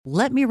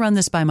"Let me run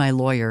this by my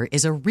lawyer"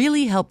 is a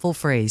really helpful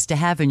phrase to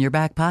have in your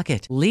back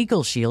pocket.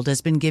 Legal Shield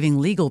has been giving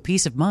legal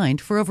peace of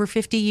mind for over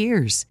 50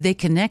 years. They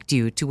connect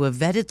you to a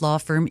vetted law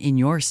firm in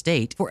your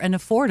state for an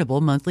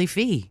affordable monthly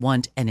fee.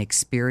 Want an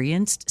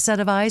experienced set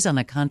of eyes on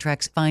a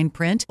contract's fine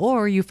print?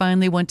 Or you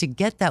finally want to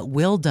get that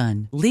will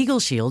done?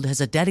 Legal Shield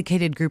has a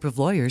dedicated group of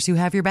lawyers who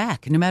have your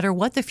back, no matter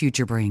what the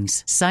future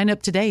brings. Sign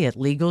up today at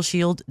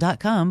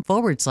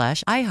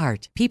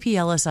LegalShield.com/iHeart.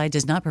 PPLSI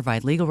does not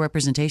provide legal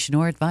representation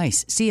or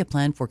advice. See a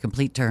plan for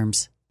complete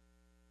terms.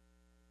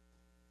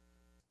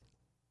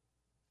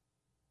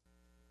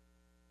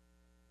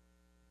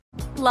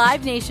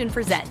 Live Nation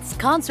presents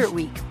Concert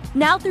Week.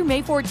 Now through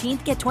May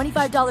 14th, get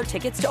 $25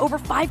 tickets to over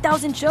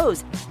 5,000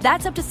 shows.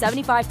 That's up to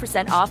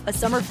 75% off a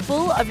summer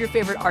full of your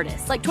favorite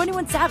artists like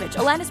 21 Savage,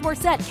 Alanis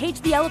Morissette,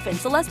 Cage the Elephant,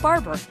 Celeste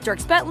Barber,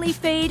 Dierks Bentley,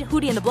 Fade,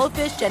 Hootie and the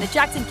Blowfish, Janet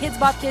Jackson, Kidz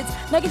Bop Kids,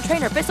 Meghan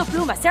Trainor, Peso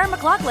Pluma, Sarah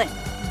McLachlan.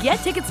 Get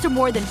tickets to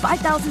more than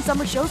 5,000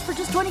 summer shows for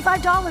just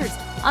 $25.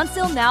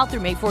 Until now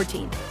through May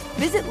 14th.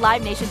 Visit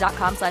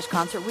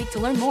LiveNation.com/Concert Week to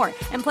learn more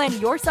and plan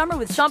your summer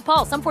with Sean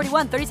Paul, Sum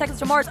 41, 30 Seconds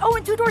to Mars,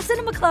 and Two Door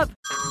Cinema Club.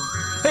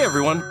 Hey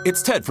everyone,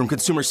 it's Ted from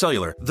Consumer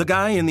Cellular, the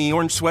guy in the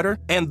orange sweater,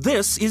 and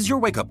this is your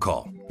wake-up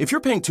call. If you're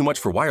paying too much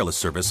for wireless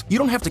service, you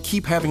don't have to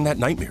keep having that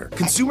nightmare.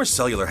 Consumer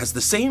Cellular has the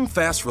same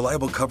fast,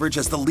 reliable coverage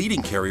as the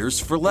leading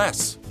carriers for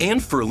less.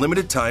 And for a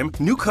limited time,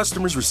 new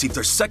customers receive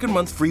their second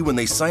month free when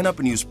they sign up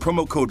and use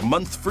promo code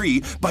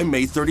MONTHFREE by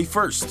May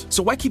 31st.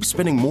 So why keep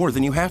spending more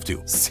than you have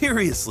to?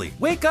 Seriously,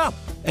 wake up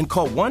and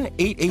call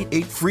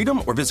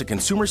 1-888-FREEDOM or visit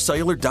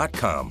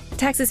consumercellular.com.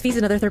 Taxes, fees,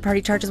 and other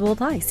third-party charges will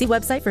apply. See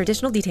website for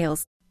additional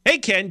details. Hey,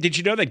 Ken, did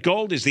you know that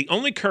gold is the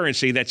only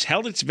currency that's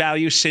held its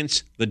value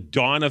since the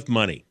dawn of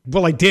money?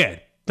 Well, I did.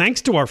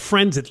 Thanks to our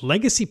friends at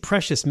Legacy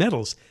Precious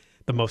Metals,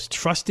 the most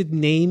trusted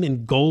name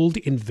in gold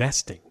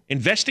investing.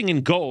 Investing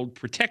in gold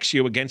protects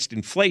you against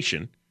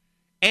inflation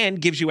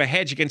and gives you a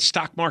hedge against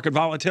stock market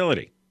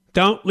volatility.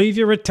 Don't leave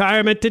your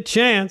retirement to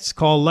chance.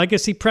 Call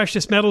Legacy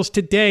Precious Metals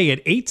today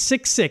at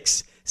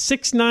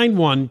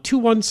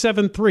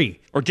 866-691-2173.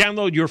 Or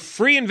download your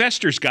free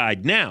investor's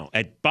guide now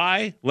at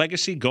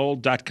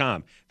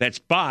buylegacygold.com. That's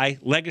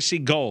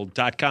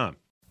buylegacygold.com.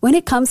 When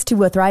it comes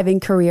to a thriving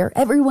career,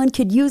 everyone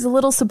could use a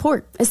little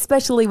support,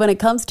 especially when it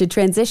comes to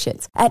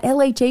transitions. At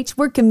LHH,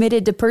 we're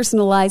committed to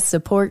personalized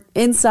support,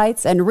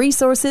 insights, and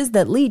resources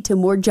that lead to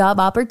more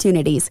job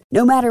opportunities.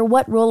 No matter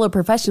what role a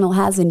professional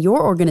has in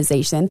your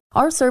organization,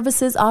 our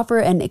services offer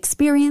an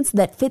experience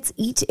that fits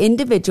each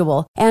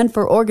individual. And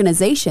for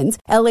organizations,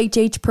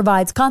 LHH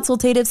provides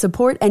consultative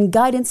support and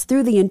guidance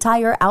through the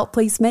entire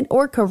outplacement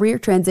or career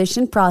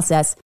transition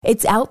process.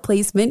 It's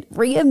outplacement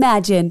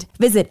reimagined.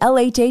 Visit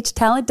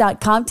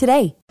LHHtalent.com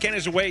today. Ken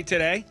is away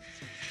today,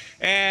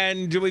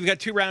 and we've got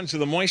 2 rounds of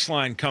the Moist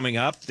Line coming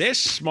up.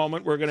 This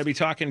moment, we're going to be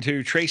talking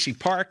to Tracy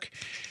Park.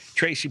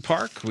 Tracy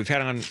Park, we've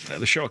had on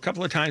the show a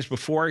couple of times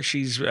before.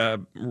 She's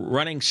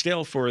running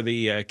still for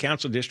the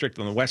council district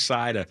on the west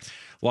side of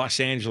Los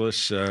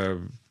Angeles,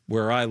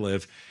 where I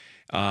live.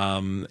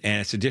 And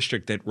it's a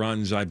district that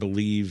runs, I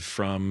believe,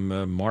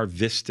 from Mar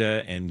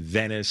Vista and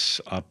Venice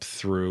up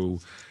through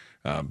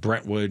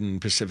Brentwood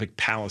and Pacific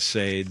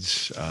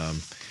Palisades.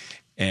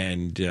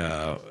 And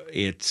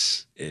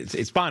it's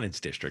Bonin's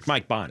district,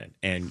 Mike Bonin,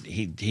 and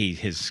he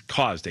has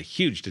caused a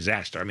huge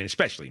disaster. I mean,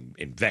 especially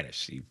in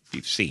Venice,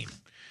 you've seen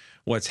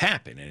what's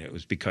happened, and it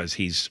was because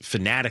he's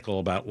fanatical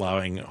about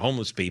allowing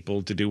homeless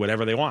people to do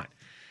whatever they want.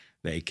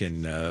 They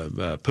can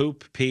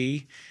poop,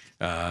 pee,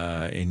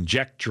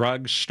 inject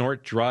drugs,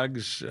 snort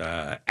drugs,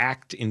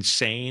 act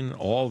insane.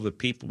 All the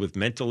people with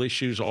mental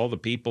issues, all the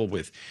people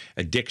with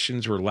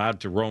addictions were allowed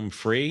to roam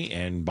free,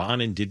 and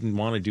Bonin didn't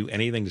want to do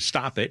anything to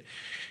stop it.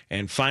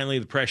 And finally,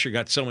 the pressure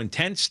got so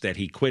intense that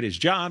he quit his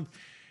job,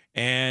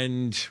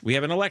 and we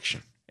have an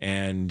election.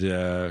 And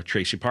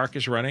Tracy Park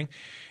is running,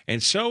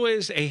 and so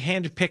is a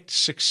hand-picked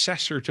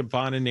successor to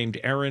Bonin named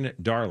Erin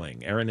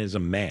Darling. Erin is a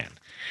man.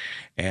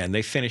 And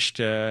they finished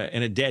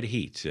in a dead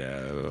heat,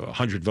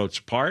 100 votes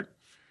apart,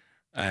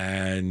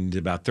 and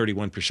about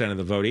 31% of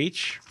the vote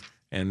each.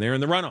 And they're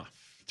in the runoff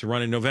to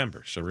run in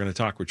November. So we're going to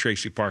talk with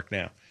Tracy Park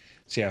now,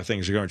 see how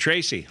things are going.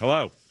 Tracy,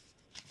 hello.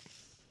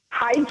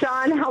 Hi,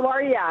 John. How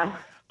are you?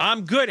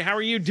 I'm good. How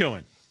are you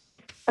doing?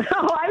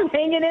 Oh, I'm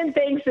hanging in,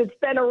 thanks. It's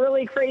been a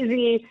really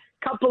crazy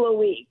couple of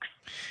weeks.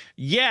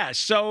 Yeah,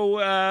 so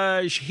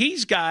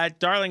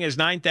Darling has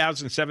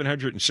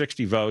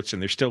 9,760 votes,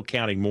 and they're still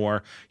counting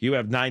more. You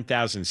have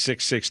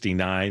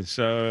 9,669,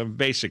 so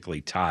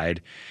basically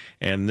tied.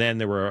 And then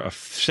there were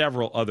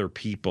several other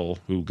people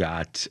who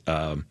got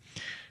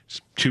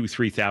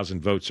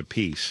 3,000 votes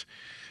apiece.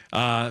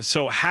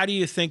 So how do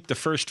you think the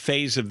first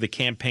phase of the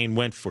campaign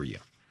went for you?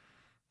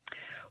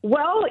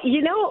 Well,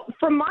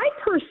 from my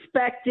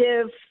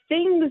perspective,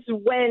 things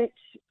went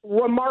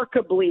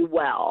remarkably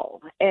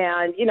well.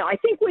 And, I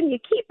think when you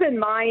keep in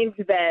mind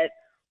that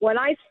when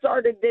I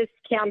started this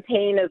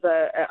campaign as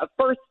a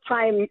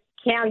first-time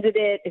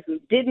candidate who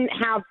didn't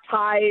have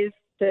ties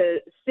to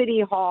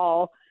City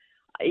Hall,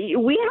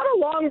 we had a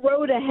long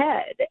road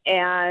ahead.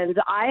 And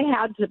I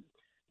had to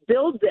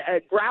build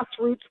a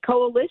grassroots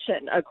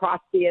coalition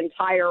across the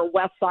entire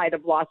west side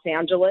of Los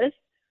Angeles.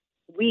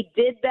 We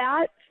did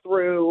that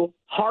through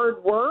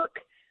hard work,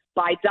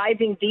 by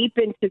diving deep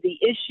into the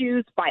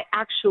issues, by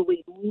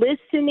actually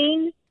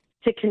listening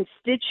to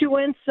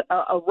constituents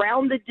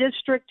around the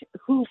district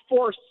who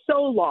for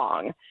so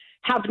long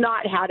have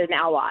not had an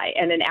ally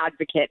and an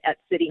advocate at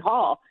City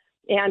Hall.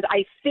 And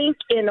I think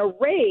in a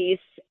race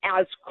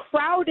as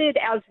crowded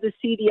as the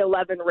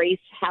CD11 race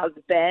has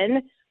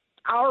been,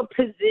 our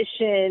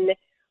position,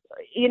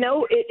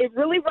 it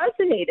really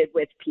resonated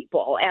with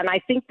people. And I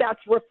think that's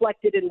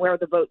reflected in where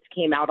the votes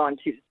came out on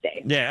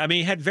Tuesday. Yeah, I mean,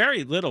 you had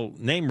very little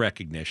name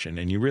recognition,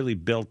 and you really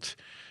built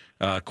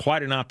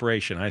quite an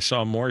operation. I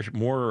saw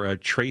more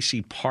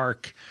Tracy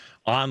Park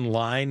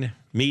online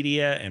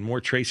media and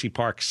more Tracy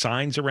Park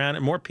signs around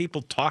it, more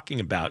people talking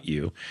about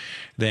you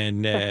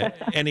than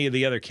any of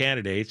the other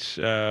candidates,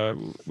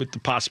 with the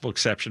possible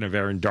exception of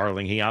Aaron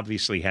Darling. He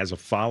obviously has a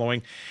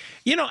following.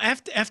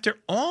 After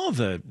all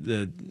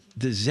the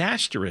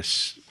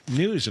disastrous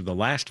news of the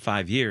last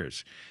 5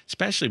 years,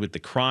 especially with the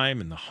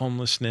crime and the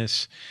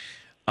homelessness,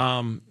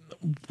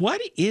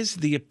 what is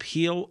the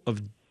appeal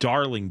of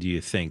Darling, do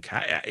you think?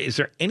 Is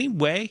there any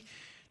way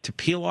to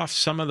peel off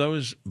some of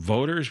those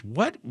voters?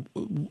 What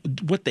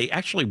they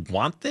actually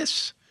want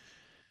this?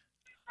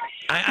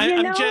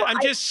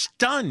 I'm just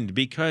stunned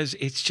because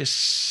it's just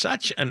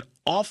such an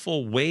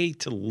awful way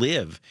to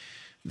live.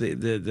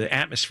 The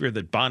atmosphere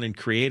that Bonnen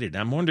created.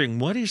 I'm wondering,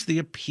 what is the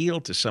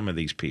appeal to some of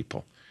these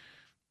people?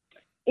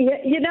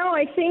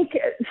 I think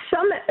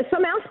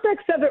some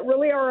aspects of it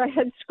really are a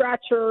head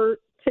scratcher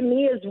to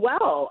me as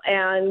well,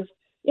 and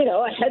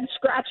a head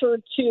scratcher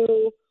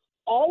to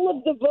all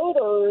of the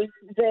voters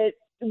that,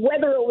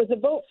 whether it was a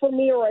vote for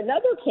me or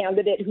another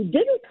candidate who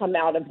didn't come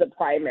out of the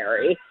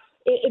primary,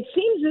 it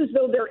seems as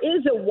though there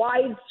is a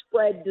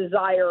widespread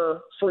desire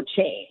for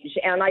change.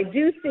 And I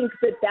do think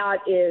that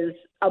is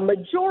a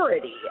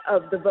majority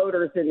of the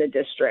voters in the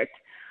district.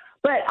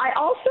 But I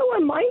also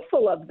am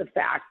mindful of the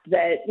fact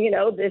that,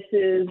 this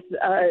is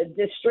a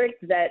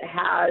district that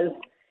has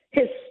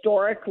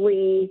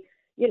historically,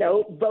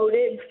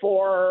 voted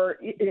for,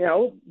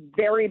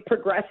 very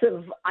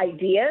progressive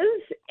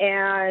ideas.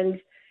 And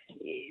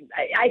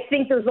I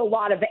think there's a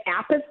lot of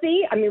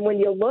apathy. I mean, when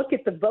you look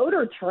at the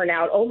voter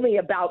turnout, only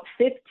about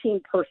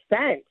 15%,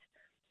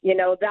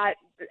 that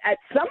at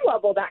some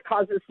level that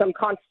causes some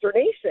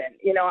consternation.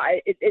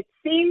 It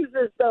seems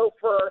as though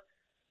for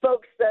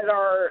folks that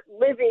are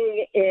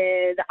living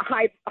in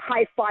high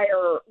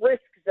fire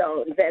risk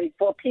zones and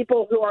for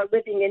people who are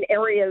living in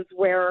areas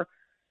where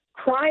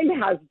crime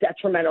has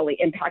detrimentally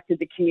impacted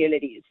the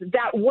communities,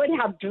 that would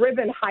have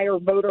driven higher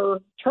voter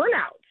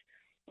turnout.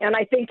 And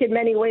I think in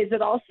many ways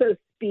it also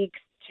speaks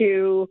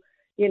to,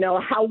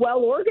 how well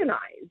organized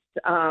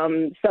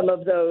some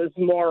of those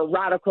more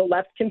radical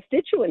left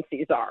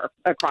constituencies are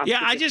across the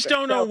district. I just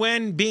don't know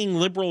when being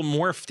liberal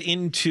morphed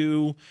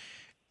into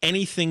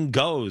anything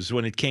goes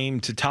when it came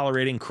to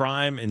tolerating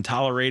crime and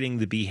tolerating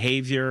the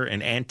behavior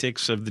and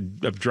antics of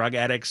drug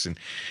addicts and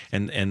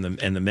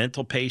the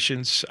mental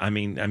patients. I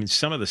mean,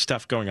 some of the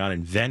stuff going on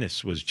in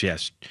Venice was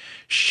just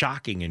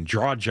shocking and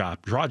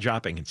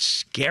jaw-dropping and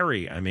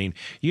scary. I mean,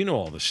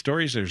 all the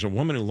stories. There's a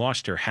woman who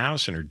lost her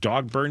house and her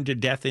dog burned to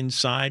death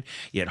inside.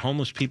 You had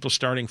homeless people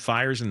starting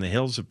fires in the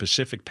hills of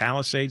Pacific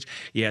Palisades.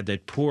 You had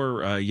that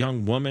poor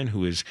young woman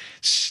who is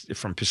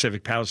from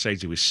Pacific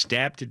Palisades who was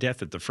stabbed to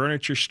death at the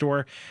furniture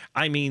store.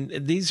 I mean,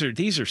 these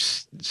are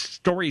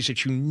stories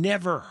that you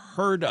never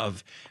heard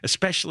of,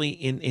 especially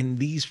in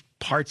these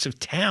parts of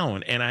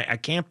town. And I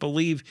can't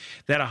believe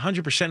that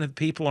 100% of the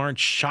people aren't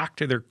shocked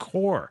to their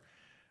core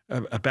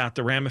about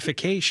the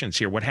ramifications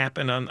here. What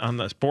happened on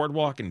the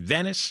boardwalk in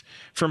Venice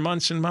for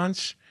months and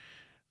months?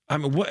 I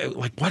mean,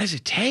 what does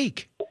it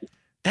take?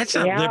 That's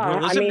not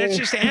liberalism. That's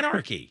just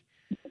anarchy.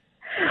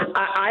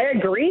 I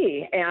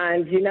agree.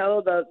 And,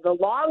 the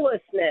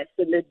lawlessness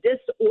and the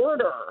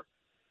disorder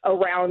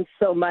around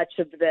so much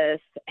of this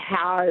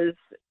I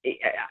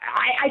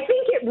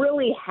think it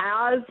really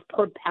has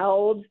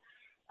propelled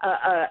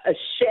a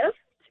shift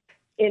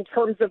in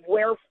terms of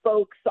where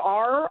folks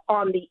are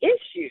on the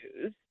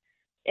issues.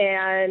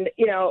 And,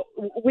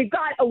 we've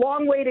got a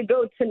long way to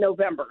go to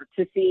November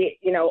to see,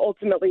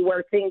 ultimately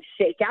where things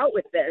shake out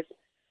with this.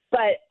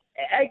 But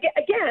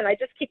again, I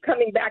just keep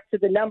coming back to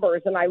the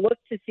numbers, and I look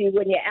to see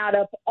when you add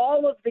up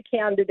all of the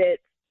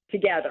candidates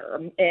together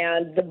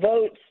and the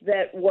votes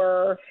that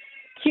were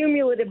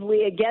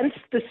cumulatively against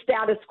the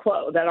status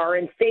quo, that are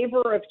in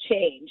favor of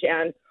change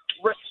and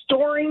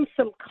restoring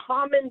some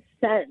common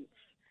sense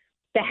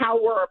to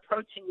how we're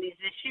approaching these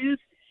issues,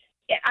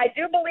 I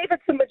do believe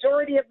it's the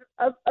majority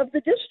of the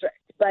district.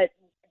 But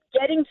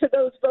getting to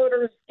those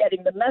voters,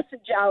 getting the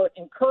message out,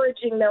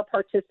 encouraging their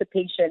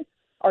participation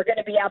are going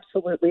to be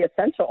absolutely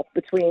essential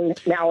between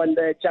now and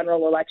the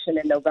general election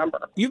in November.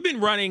 You've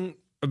been running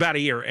about a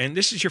year, and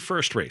this is your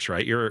first race,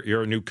 right?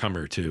 You're a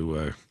newcomer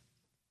to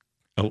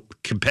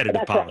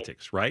competitive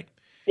politics, right?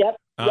 Yep.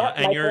 And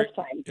my first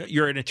time.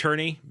 You're an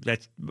attorney,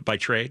 that's by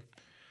trade.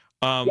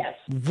 Yes.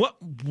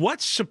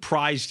 What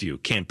surprised you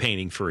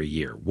campaigning for a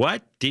year?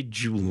 What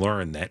did you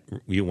learn that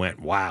you went,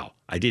 wow,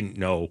 I didn't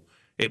know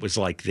it was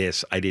like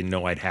this. I didn't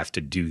know I'd have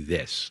to do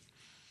this.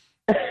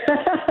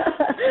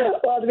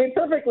 Well, to be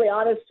perfectly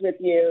honest with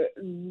you,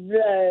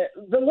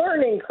 the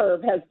learning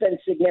curve has been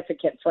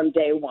significant from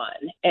day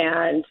one.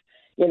 And,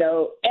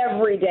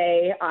 every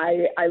day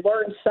I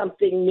learn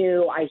something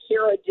new. I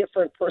hear a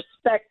different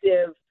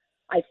perspective.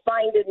 I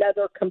find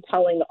another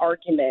compelling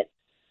argument.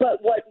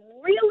 But what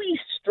really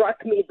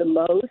struck me the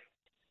most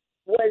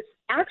was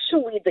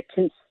actually the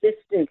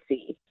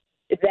consistency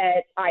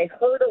that I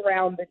heard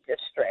around the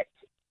district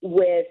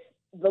with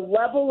the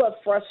level of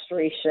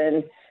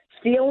frustration,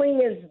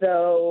 feeling as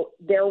though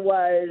there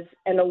was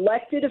an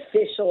elected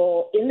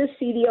official in the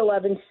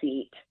CD11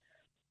 seat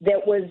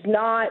that was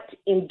not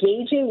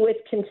engaging with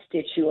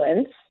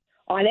constituents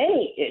on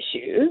any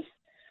issues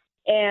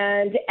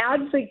and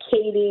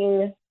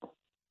advocating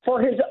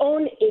for his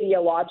own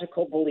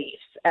ideological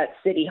beliefs at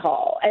City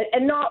Hall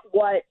and not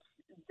what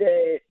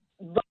the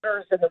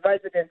voters and the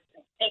residents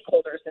and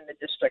stakeholders in the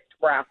district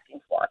were asking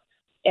for.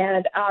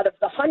 And out of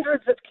the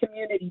hundreds of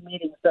community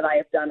meetings that I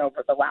have done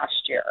over the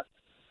last year,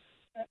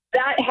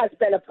 that has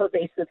been a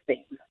pervasive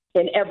theme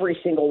in every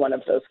single one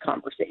of those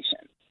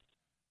conversations.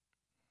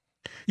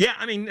 Yeah,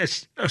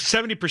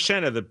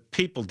 70% of the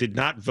people did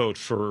not vote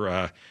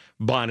for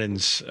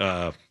Bonin's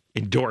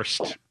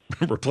endorsed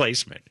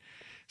replacement.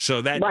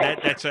 So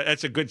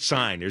that's a good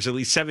sign. There's at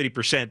least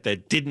 70%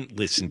 that didn't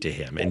listen to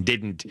him and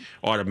didn't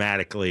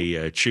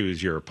automatically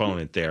choose your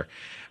opponent there.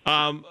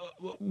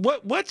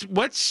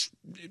 What's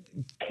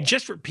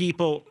just for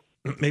people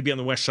maybe on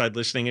the West Side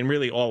listening and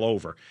really all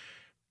over?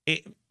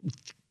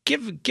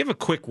 Give a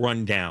quick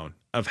rundown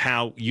of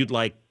how you'd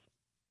like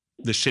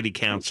the city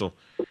council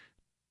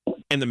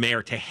and the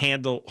mayor to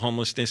handle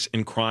homelessness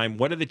and crime.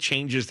 What are the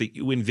changes that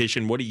you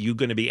envision? What are you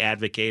going to be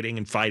advocating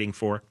and fighting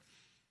for?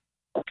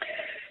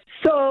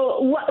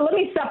 So let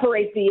me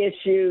separate the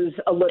issues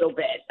a little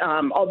bit,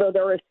 although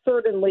there is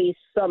certainly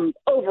some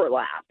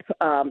overlap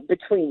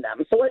between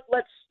them. So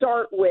let's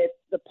start with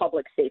the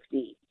public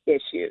safety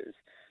issues.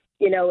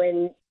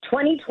 In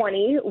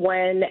 2020,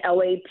 when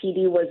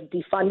LAPD was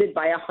defunded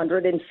by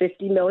 $150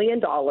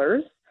 million,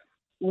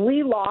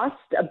 we lost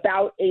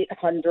about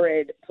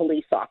 800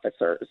 police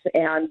officers.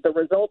 And the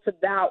result of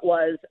that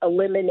was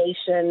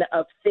elimination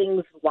of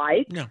things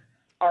like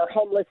our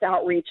homeless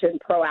outreach and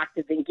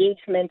proactive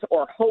engagement,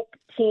 or HOPE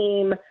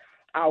team,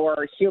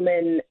 our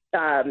human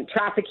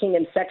trafficking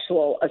and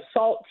sexual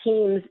assault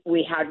teams.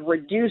 We had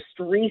reduced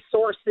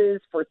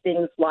resources for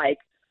things like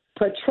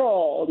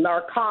patrol,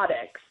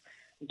 narcotics,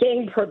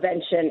 gang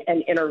prevention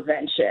and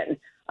intervention,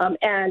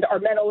 and our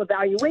mental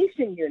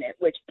evaluation unit,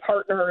 which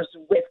partners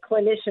with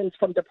clinicians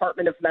from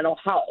Department of Mental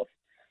Health.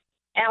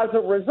 As a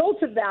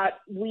result of that,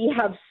 we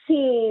have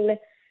seen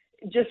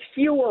just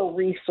fewer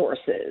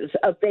resources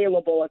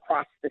available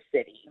across the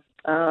city.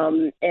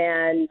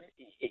 And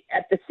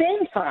at the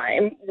same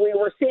time, we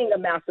were seeing a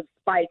massive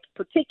spike,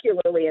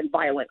 particularly in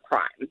violent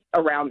crime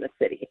around the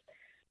city.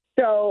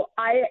 So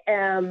I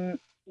am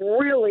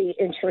really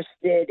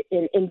interested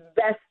in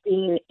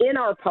investing in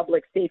our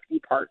public safety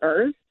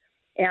partners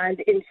and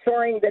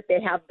ensuring that they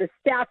have the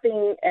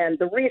staffing and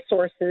the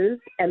resources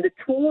and the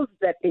tools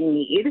that they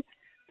need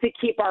to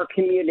keep our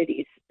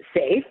communities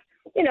safe.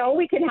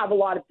 We can have a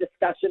lot of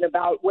discussion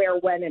about where,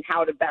 when, and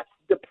how to best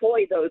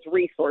deploy those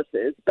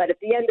resources. But at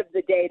the end of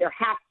the day, there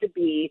have to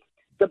be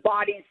the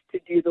bodies to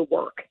do the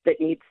work that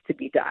needs to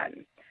be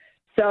done.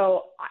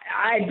 So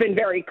I've been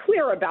very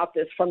clear about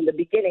this from the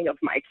beginning of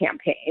my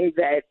campaign,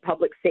 that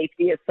public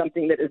safety is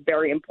something that is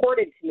very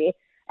important to me.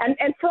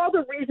 And for all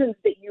the reasons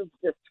that you've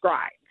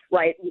described,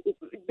 right?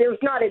 There's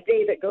not a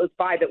day that goes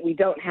by that we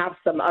don't have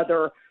some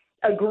other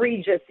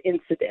egregious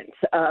incident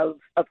of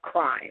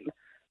crime.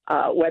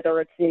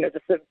 Whether it's,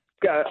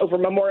 over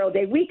Memorial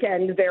Day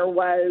weekend, there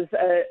was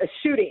a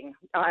shooting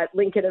at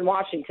Lincoln and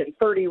Washington,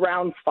 30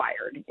 rounds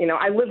fired.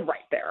 I live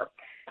right there.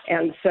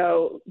 And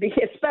so,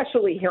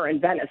 especially here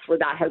in Venice, where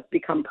that has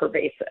become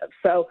pervasive.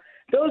 So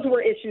those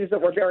were issues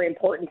that were very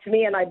important to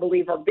me, and I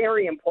believe are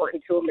very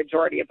important to a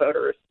majority of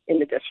voters in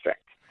the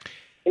district.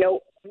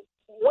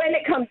 When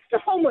it comes to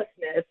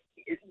homelessness,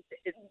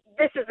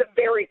 this is a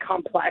very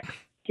complex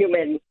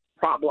human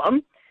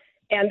problem.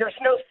 And there's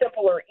no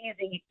simple or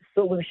easy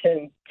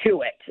solution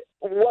to it.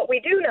 What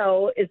we do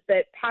know is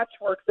that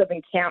patchworks of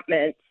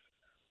encampments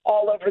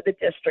all over the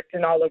district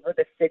and all over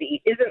the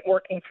city isn't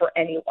working for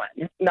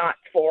anyone, not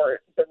for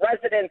the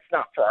residents,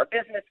 not for our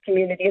business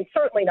community, and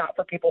certainly not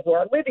for people who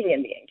are living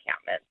in the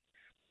encampments.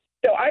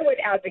 So I would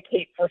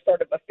advocate for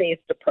sort of a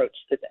phased approach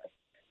to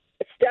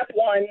this. Step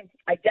one,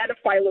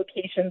 identify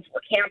locations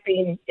where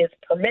camping is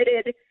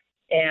permitted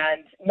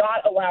and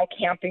not allow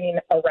camping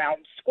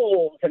around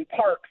schools and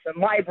parks and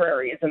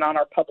libraries and on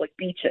our public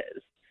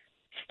beaches.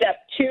 Step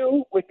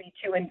two would be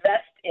to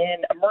invest in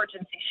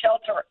emergency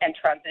shelter and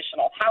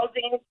transitional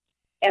housing.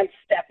 And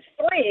step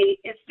three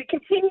is to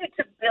continue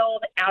to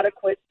build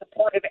adequate,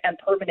 supportive, and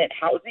permanent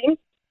housing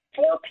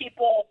for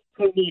people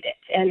who need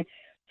it. And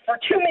for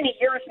too many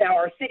years now,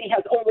 our city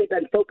has only been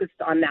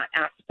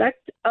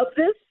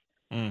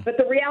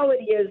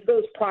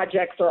those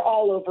projects are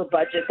all over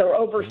budget. They're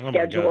over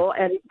schedule.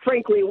 And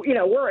frankly,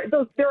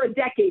 they're a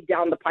decade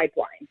down the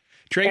pipeline.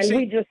 Tracy, and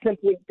we just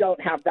simply don't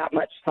have that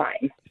much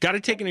time. Got to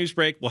take a news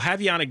break. We'll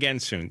have you on again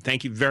soon.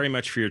 Thank you very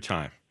much for your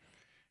time.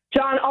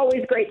 John,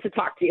 always great to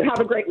talk to you. Have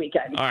a great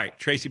weekend. All right,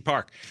 Tracy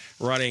Park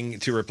running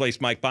to replace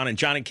Mike Bonin.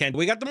 John and Ken,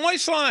 we got the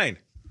Moist Line.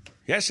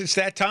 Yes, it's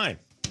that time.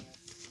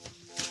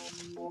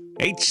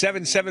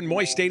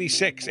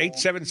 877-MOIST-86.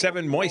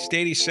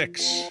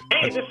 877-MOIST-86.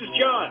 Hey, this is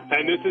John.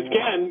 And this is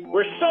Ken.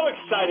 We're so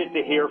excited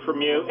to hear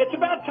from you. It's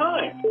about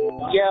time.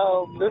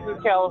 Yo, this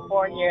is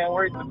California, and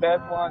we're the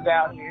best ones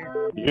out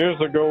here. Years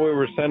ago, we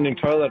were sending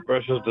toilet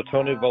brushes to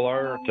Tony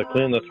Villar to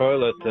clean the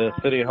toilet to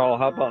City Hall.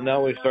 How about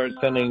now we start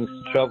sending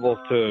shovels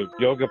to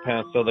yoga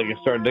pants so they can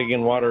start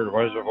digging water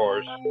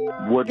reservoirs?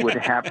 What would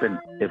happen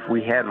if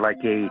we had like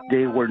a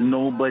day where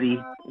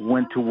nobody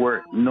went to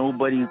work,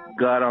 nobody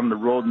got on the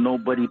road,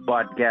 nobody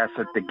bought gas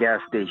at the gas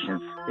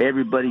stations?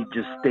 Everybody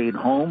just stayed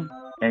home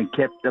and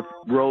kept the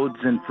roads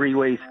and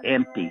freeways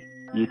empty.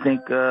 You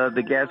think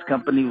the gas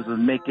companies would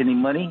make any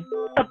money?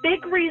 A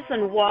big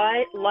reason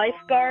why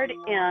lifeguard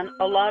and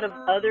a lot of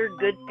other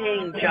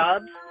good-paying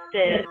jobs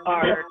that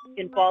are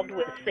involved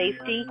with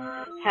safety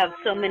have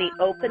so many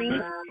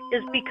openings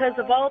is because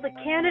of all the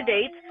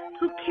candidates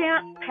who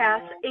can't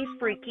pass a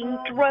freaking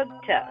drug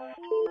test.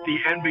 The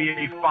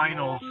NBA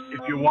Finals,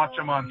 if you watch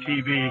them on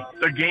TV,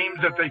 the games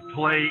that they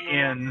play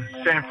in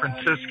San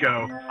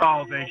Francisco,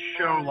 they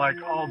show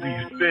like all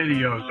these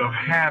videos of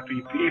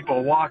happy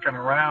people walking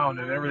around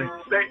and everything.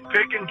 They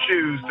pick and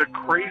choose the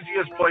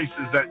craziest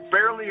places that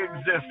barely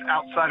exist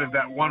outside of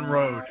that one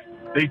road.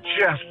 They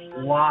just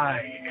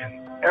lie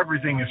and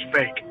everything is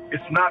fake.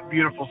 It's not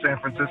beautiful San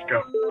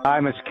Francisco.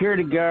 I'm a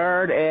security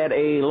guard at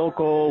a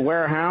local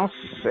warehouse,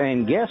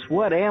 and guess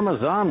what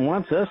Amazon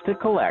wants us to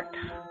collect?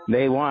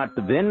 They want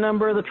the VIN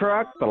number of the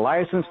truck, the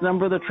license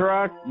number of the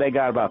truck. They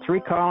got about 3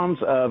 columns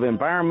of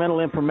environmental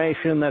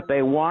information that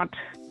they want.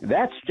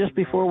 That's just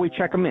before we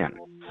check them in.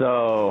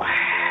 So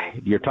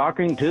you're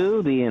talking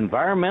to the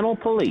environmental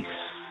police.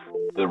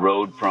 The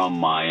road from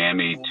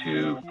Miami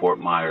to Fort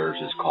Myers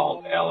is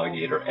called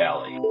Alligator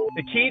Alley.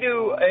 The key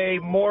to a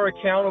more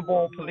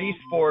accountable police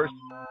force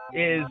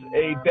is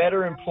a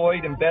better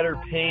employed and better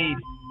paid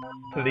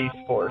police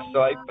force.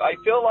 So I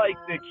feel like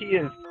the key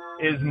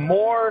is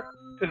more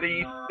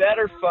police,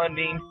 better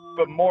funding,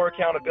 but more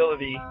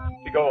accountability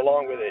to go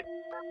along with it.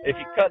 If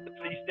you cut the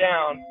police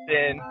down,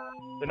 then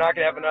they're not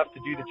going to have enough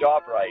to do the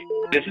job right.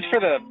 This is for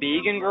the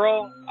vegan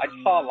girl. I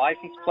just saw a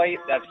license plate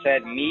that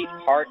said Meat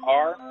Heart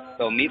R,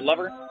 so meat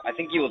lover. I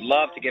think you would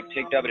love to get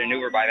picked up at an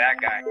Uber by that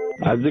guy.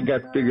 I think I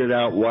figured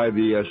out why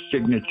the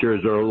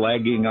signatures are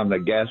lagging on the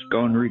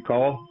Gascon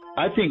recall.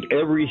 I think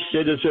every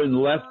citizen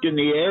left in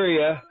the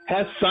area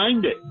has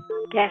signed it.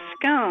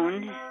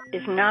 Gascon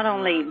is not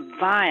only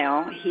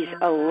vile, he's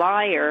a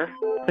liar.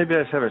 Maybe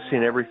I just haven't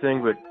seen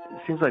everything, but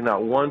it seems like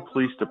not one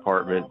police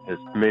department has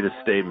made a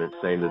statement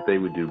saying that they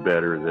would do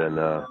better than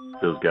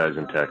those guys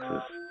in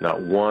Texas.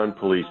 Not one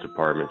police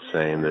department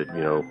saying that,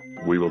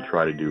 we will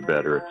try to do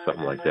better if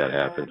something like that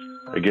happens.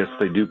 I guess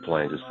they do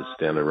plan just to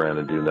stand around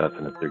and do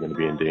nothing if they're going to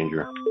be in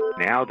danger.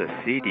 Now the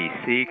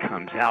CDC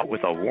comes out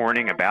with a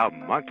warning about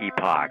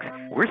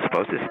monkeypox. We're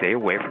supposed to stay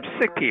away from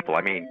sick people.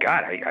 I mean,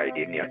 God, I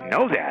didn't even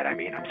know that. I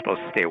mean, I'm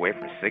supposed to stay away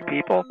from sick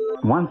people.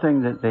 One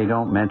thing that they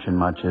don't mention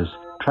much is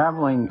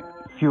traveling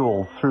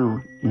fuel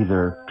through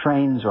either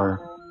trains or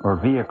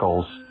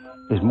vehicles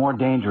is more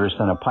dangerous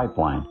than a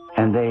pipeline,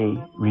 and they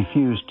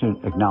refuse to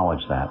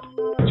acknowledge that.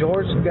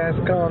 George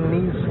Gascon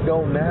needs to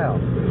go now.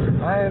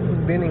 I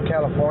haven't been in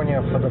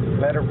California for the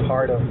better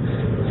part of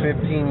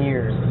 15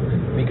 years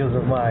because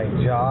of my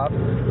job,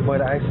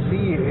 but I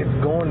see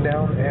it's going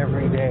down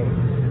every day.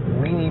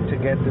 We need to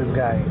get this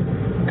guy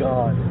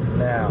gone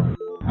now.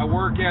 I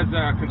work as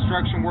a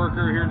construction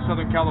worker here in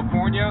Southern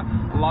California,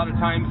 a lot of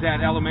times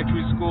at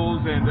elementary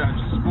schools and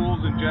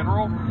schools in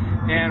general.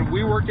 And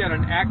we worked at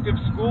an active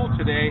school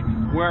today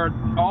where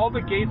all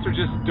the gates are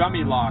just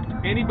dummy locked.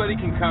 Anybody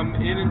can come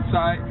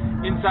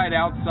inside,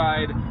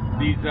 outside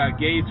these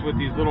gates with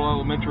these little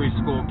elementary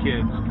school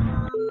kids.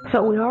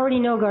 So we already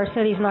know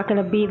Garcetti's not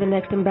going to be the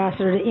next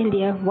ambassador to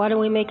India. Why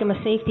don't we make him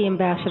a safety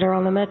ambassador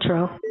on the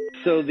Metro?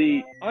 So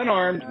the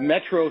unarmed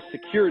Metro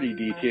security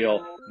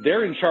detail,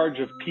 they're in charge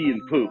of pee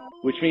and poop,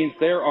 which means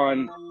they're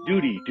on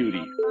duty.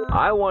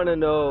 I want to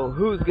know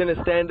who's going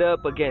to stand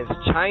up against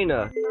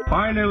China.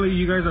 Finally,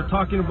 you guys are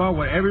talking about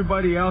what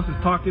everybody else is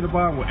talking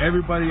about, what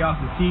everybody else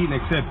is seeing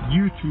except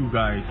you two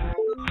guys.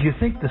 Do you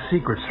think the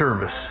Secret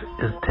Service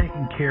is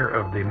taking care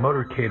of the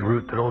motorcade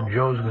route that old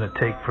Joe's going to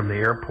take from the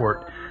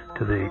airport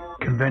to the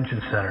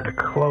convention center to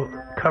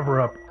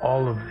cover up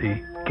all of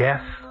the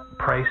gas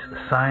price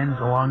signs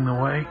along the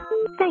way?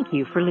 Thank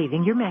you for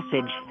leaving your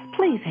message.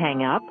 Please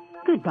hang up.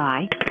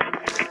 Goodbye.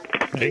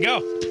 There you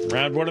go.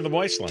 Round one of the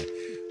Moist Line.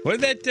 What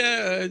did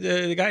that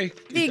the guy?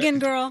 Vegan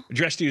girl.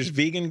 Addressed you as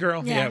vegan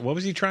girl? Yeah. What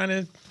was he trying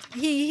to?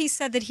 He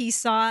said that he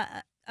saw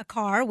a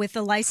car with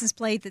a license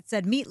plate that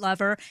said meat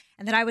lover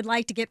and that I would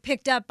like to get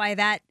picked up by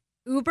that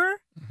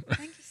Uber.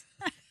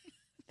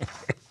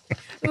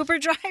 Uber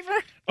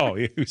driver? Oh,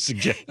 you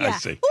suggest? Yeah. I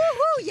see.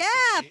 Woohoo!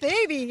 Yeah,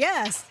 baby.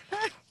 Yes.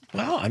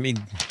 Well, I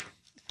mean,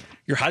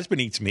 your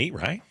husband eats meat,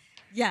 right?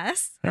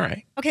 Yes. All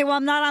right. Okay. Well,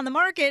 I'm not on the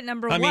market.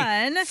 Number I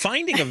one. mean,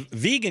 finding a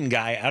vegan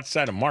guy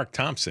outside of Mark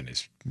Thompson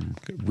is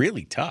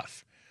really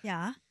tough.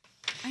 Yeah,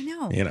 I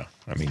know. You know,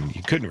 I mean,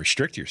 you couldn't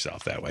restrict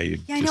yourself that way.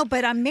 Yeah, I know,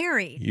 but I'm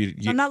married.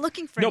 So I'm not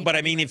looking for. No, but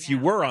I mean, if you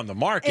were on the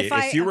market,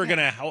 if you were going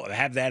to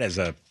have that as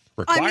a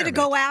requirement, I'm going to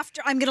go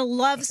after. I'm going to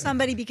love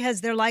somebody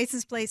because their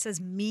license plate says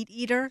meat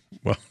eater.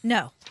 Well,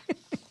 no,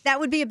 that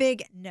would be a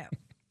big no.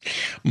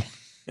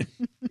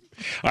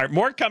 All right,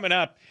 more coming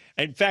up.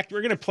 In fact,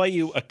 we're going to play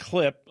you a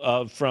clip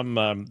from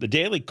the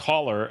Daily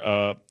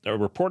Caller. A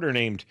reporter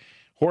named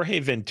Jorge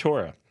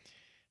Ventura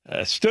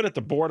stood at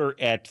the border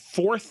at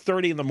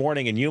 4:30 in the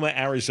morning in Yuma,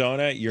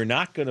 Arizona. You're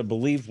not going to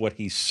believe what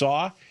he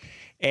saw.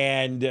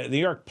 And the New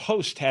York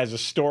Post has a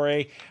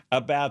story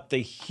about the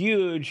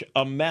huge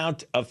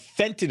amount of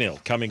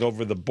fentanyl coming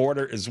over the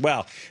border as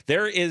well.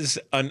 There is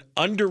an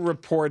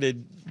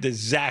underreported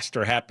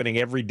disaster happening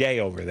every day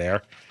over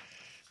there.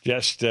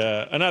 Just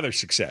another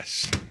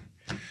success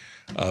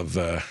of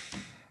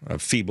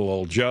feeble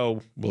old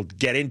Joe. We'll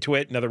get into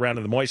it. Another round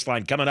of the Moist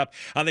Line coming up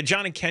on the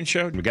John and Ken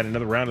Show. We got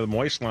another round of the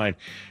Moist Line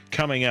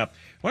coming up.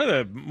 One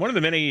of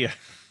the many.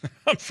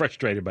 I'm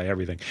frustrated by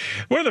everything.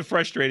 One of the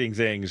frustrating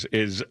things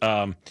is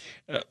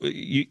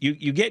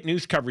you get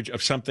news coverage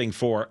of something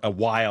for a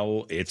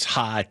while. It's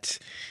hot,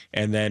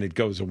 and then it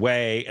goes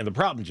away, and the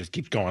problem just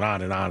keeps going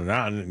on and on and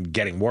on and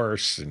getting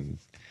worse. And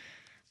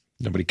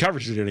nobody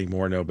covers it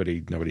anymore.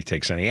 Nobody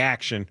takes any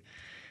action.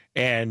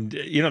 And,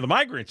 you know, the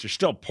migrants are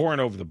still pouring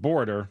over the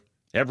border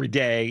every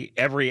day,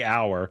 every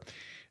hour.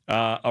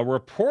 A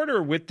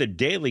reporter with the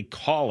Daily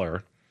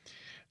Caller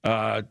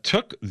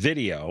took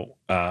video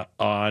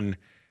on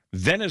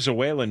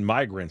Venezuelan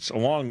migrants,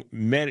 along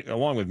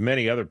with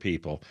many other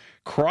people,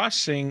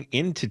 crossing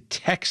into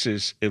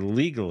Texas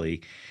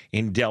illegally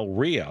in Del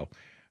Rio.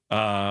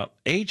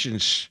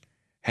 Agents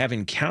have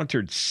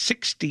encountered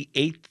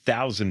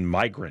 68,000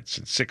 migrants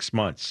in 6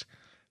 months.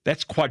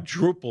 That's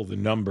quadruple the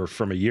number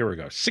from a year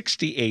ago,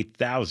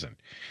 68,000.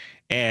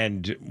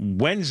 And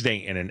Wednesday,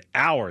 in an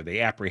hour,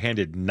 they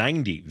apprehended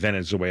 90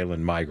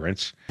 Venezuelan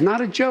migrants. Not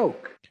a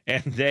joke.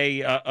 And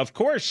they, of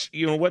course,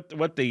 you know what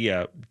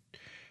the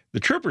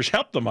troopers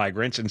helped the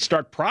migrants and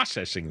start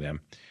processing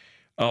them.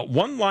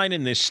 One line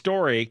in this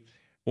story,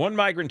 one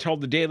migrant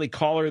told the Daily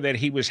Caller that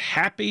he was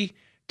happy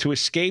to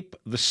escape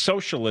the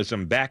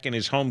socialism back in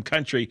his home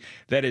country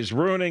that is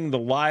ruining the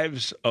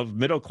lives of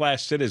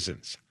middle-class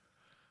citizens.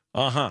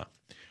 Well,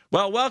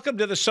 welcome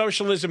to the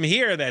socialism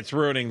here that's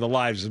ruining the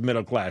lives of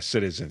middle-class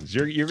citizens.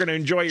 You're going to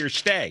enjoy your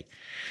stay.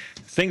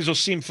 Things will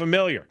seem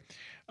familiar.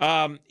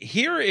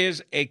 Here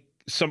is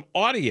some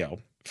audio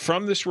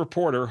from this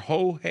reporter,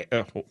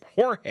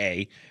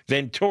 Jorge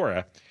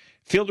Ventura,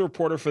 field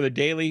reporter for the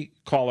Daily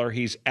Caller.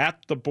 He's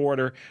at the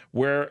border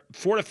where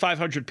 400 to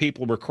 500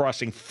 people were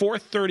crossing.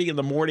 4:30 in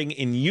the morning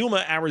in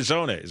Yuma,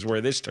 Arizona is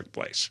where this took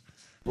place.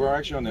 We're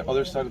actually on the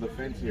other side of the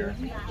fence here,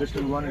 just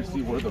to run and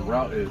see where the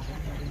route is.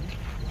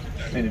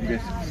 And if you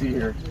guys see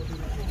here,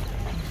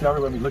 I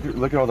mean,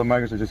 look at all the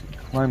migrants that just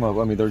climb up.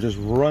 I mean, they're just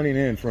running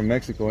in from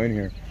Mexico in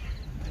here.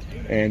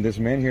 And this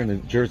man here in the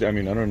jersey, I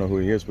mean, I don't know who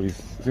he is, but it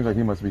seems like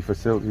he must be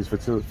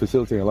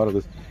facilitating a lot of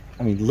this.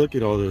 I mean, look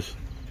at all this.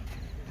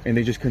 And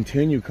they just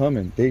continue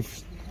coming.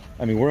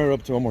 I mean, we're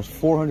up to almost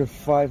 400,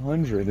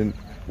 500, and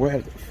we're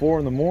at 4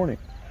 in the morning.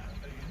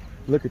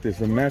 Look at this,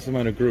 a massive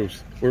amount of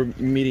groups. We're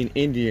meeting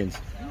Indians,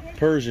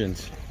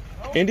 Persians.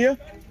 India?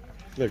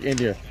 Look,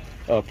 India.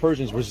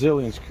 Persians,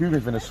 Brazilians,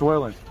 Cubans,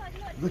 Venezuelans.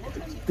 Look,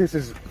 this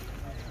is,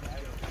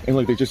 and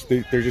look, they're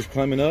just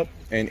climbing up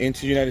and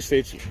into the United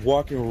States,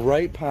 walking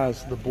right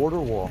past the border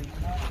wall.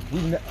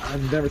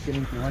 I've never seen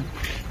anything like it.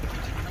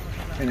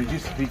 And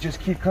they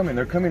just keep coming.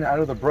 They're coming out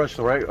of the brush.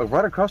 So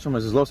right across from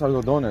us is Los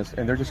Algodones,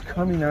 and they're just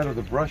coming out of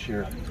the brush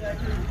here.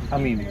 I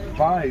mean,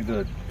 by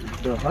the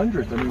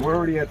hundreds. I mean, we're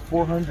already at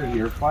 400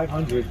 here,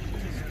 500.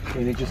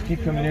 And they just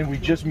keep coming in. We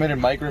just met a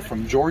migrant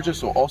from Georgia,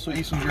 so also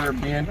Eastern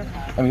European.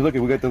 I mean, look,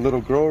 we got the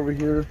little girl over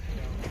here.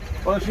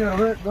 Oh, she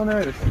 ¿dónde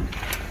eres?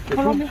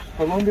 Colombia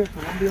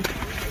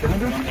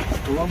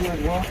as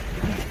well.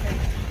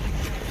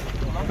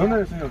 ¿Dónde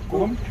eres, señor?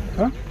 Cuba?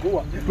 Huh?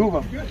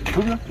 Cuba.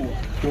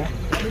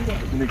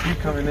 And they keep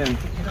coming in.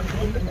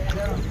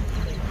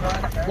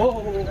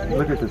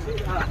 Look at this.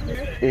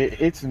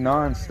 It's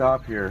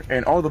non-stop here,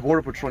 and all the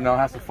Border Patrol now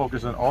has to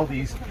focus on all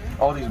these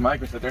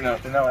migrants that they're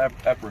now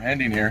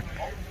apprehending here.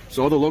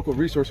 So all the local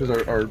resources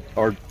are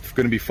going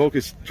to be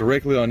focused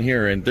directly on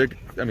here. And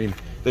I mean,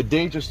 the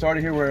day just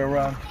started here. We're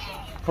around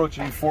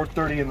approaching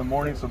 4:30 in the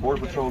morning, so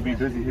Border Patrol will be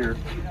busy here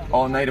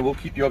all night, and we'll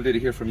keep you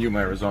updated here from Yuma,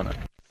 Arizona.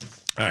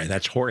 All right,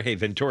 that's Jorge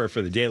Ventura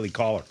for the Daily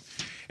Caller,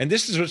 and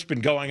this is what's been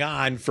going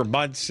on for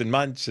months and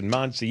months and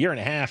months, a year and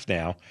a half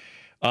now.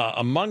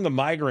 Among the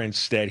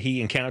migrants that he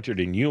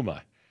encountered in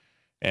Yuma,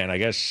 and I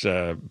guess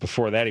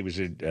before that he was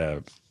in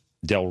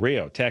Del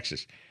Rio,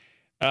 Texas,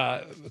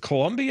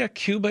 Colombia,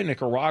 Cuba,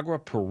 Nicaragua,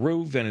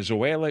 Peru,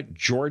 Venezuela,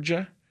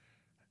 Georgia,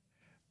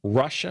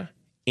 Russia,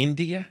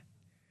 India.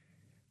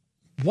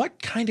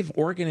 What kind of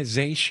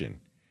organization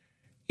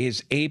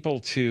is able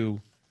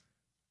to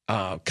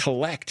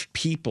collect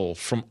people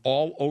from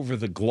all over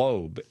the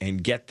globe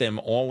and get them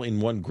all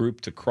in one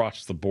group to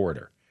cross the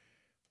border?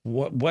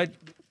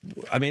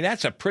 I mean,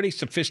 that's a pretty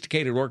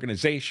sophisticated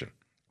organization,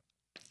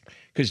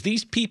 because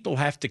these people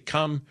have to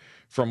come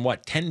from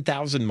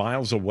 10,000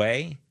 miles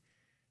away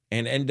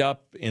and end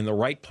up in the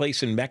right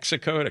place in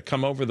Mexico to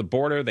come over the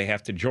border. They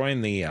have to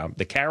join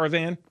the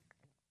caravan.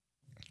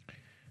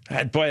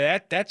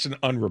 Boy, that's an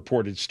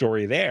unreported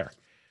story there.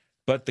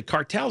 But the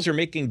cartels are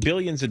making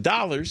billions of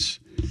dollars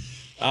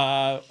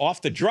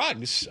off the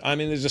drugs. I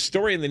mean, there's a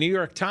story in the New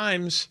York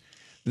Times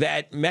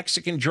that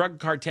Mexican drug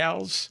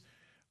cartels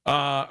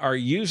are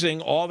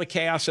using all the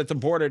chaos at the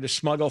border to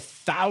smuggle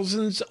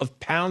thousands of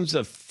pounds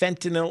of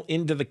fentanyl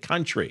into the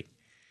country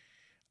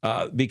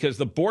because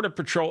the Border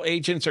Patrol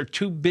agents are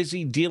too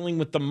busy dealing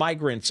with the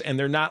migrants and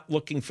they're not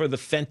looking for the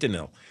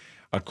fentanyl.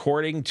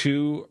 According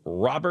to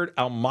Robert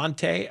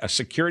Almonte, a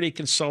security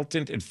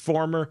consultant and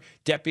former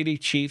deputy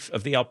chief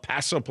of the El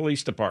Paso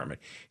Police Department.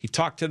 He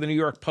talked to the New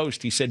York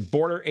Post. He said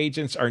border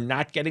agents are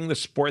not getting the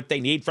support they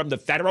need from the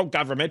federal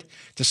government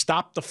to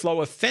stop the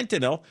flow of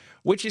fentanyl,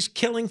 which is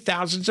killing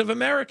thousands of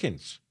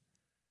Americans.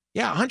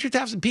 Yeah,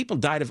 100,000 people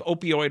died of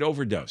opioid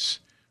overdose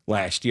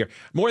last year.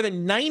 More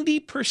than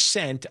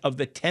 90% of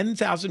the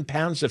 10,000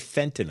 pounds of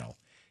fentanyl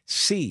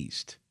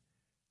seized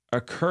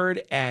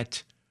occurred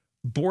at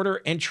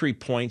border entry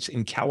points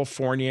in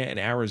California and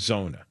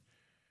Arizona,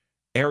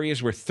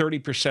 areas where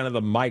 30% of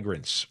the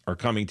migrants are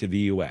coming to the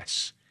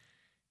U.S.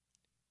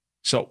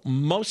 So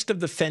most of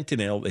the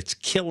fentanyl that's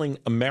killing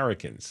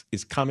Americans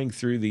is coming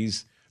through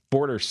these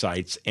border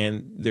sites,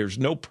 and there's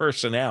no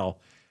personnel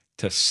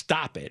to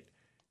stop it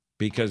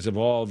because of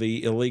all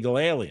the illegal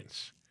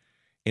aliens.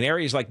 In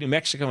areas like New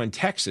Mexico and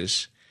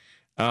Texas,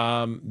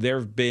 there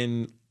have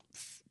been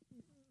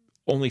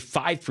only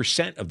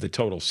 5% of the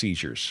total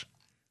seizures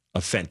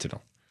of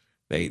fentanyl.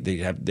 They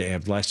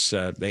have less.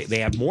 They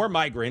have more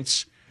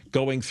migrants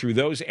going through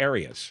those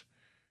areas,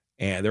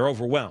 and they're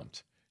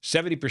overwhelmed.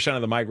 70%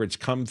 of the migrants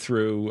come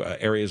through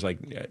areas like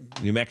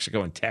New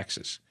Mexico and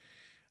Texas.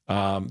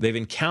 They've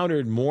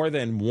encountered more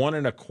than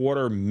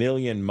 1.25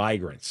 million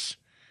migrants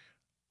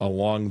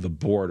along the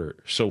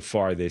border so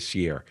far this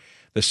year.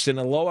 The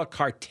Sinaloa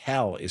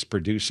cartel is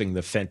producing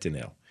the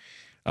fentanyl.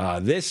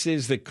 This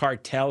is the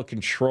cartel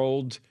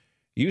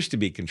used to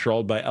be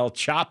controlled by El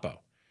Chapo,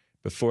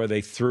 before they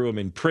threw him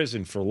in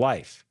prison for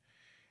life.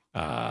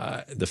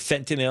 The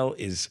fentanyl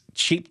is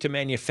cheap to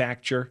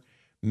manufacture.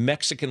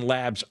 Mexican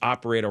labs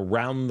operate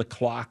around the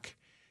clock.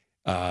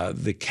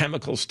 The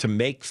chemicals to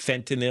make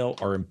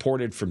fentanyl are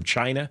imported from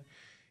China.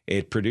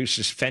 It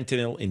produces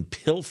fentanyl in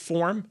pill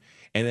form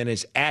and then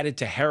is added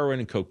to heroin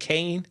and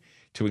cocaine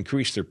to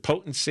increase their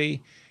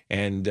potency.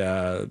 And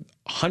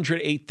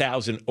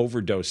 108,000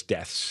 overdose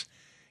deaths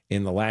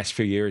in the last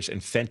few years, and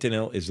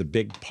fentanyl is a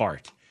big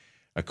part.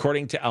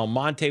 According to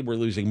Almonte, we're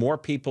losing more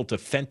people to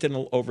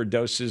fentanyl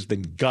overdoses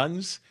than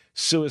guns,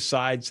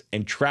 suicides,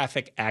 and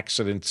traffic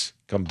accidents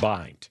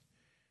combined.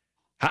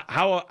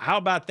 How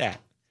about that?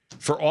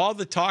 For all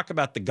the talk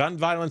about the gun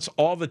violence,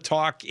 all the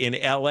talk in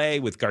L.A.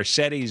 with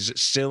Garcetti's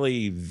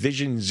silly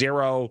Vision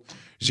Zero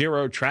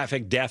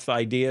traffic death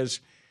ideas,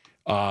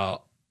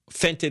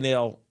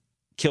 fentanyl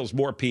kills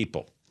more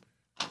people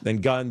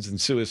than guns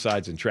and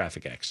suicides and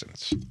traffic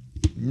accidents.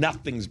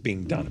 Nothing's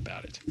being done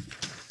about it.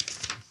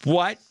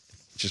 What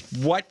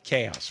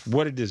chaos.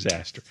 What a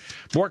disaster.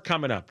 More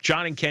coming up.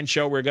 John and Ken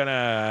Show. We're going to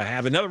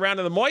have another round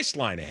of the Moist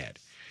Line ahead.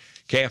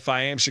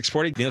 KFI AM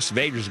 640. Neil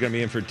Saavedra is going to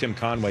be in for Tim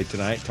Conway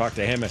tonight. Talk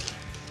to him in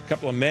a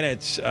couple of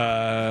minutes.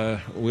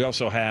 We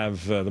also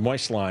have the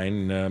Moist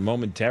Line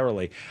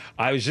momentarily.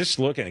 I was just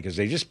looking because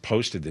they just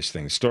posted this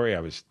thing, the story I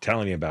was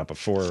telling you about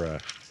before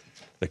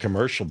the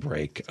commercial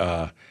break.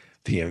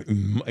 The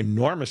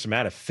enormous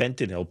amount of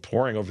fentanyl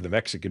pouring over the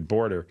Mexican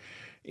border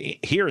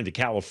here into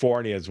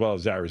California as well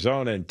as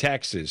Arizona and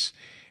Texas.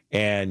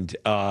 And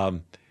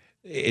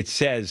it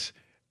says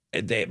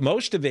that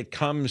most of it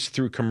comes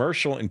through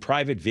commercial and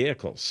private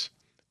vehicles,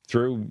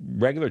 through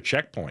regular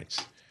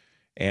checkpoints.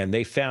 And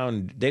they've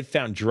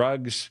found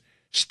drugs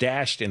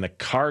stashed in the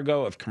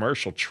cargo of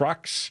commercial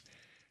trucks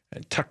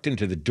and tucked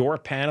into the door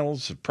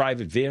panels of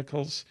private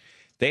vehicles.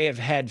 They have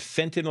had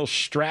fentanyl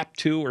strapped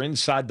to or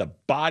inside the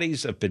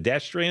bodies of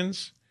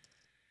pedestrians.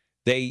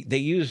 They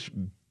use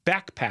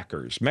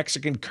backpackers,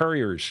 Mexican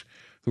couriers,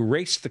 who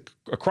race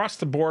across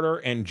the border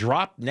and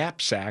drop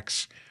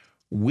knapsacks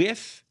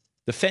with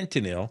the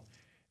fentanyl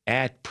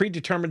at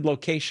predetermined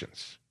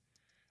locations.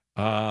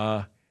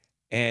 And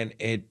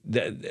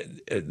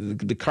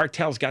the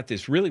cartel's got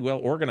this really well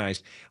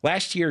organized.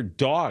 Last year,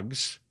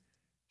 dogs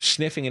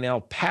sniffing in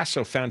El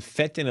Paso found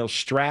fentanyl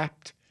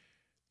strapped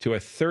to a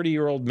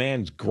 30-year-old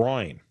man's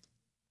groin.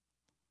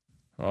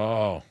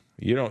 Oh,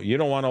 you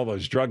don't want all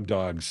those drug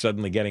dogs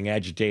suddenly getting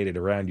agitated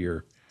around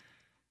your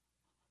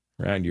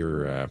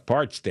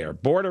parts there.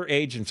 Border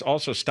agents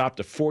also stopped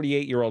a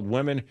 48-year-old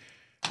woman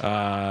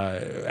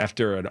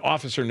after an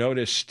officer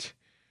noticed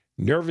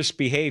nervous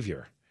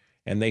behavior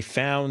and they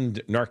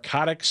found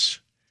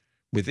narcotics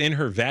within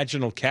her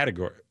vaginal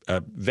cavity,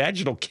 or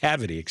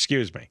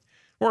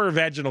her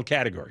vaginal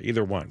category,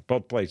 either one,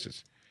 both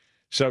places.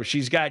 So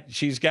she's got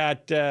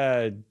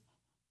fentanyl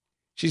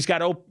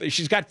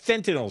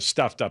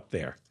stuffed up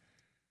there.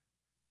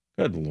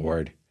 Good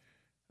Lord.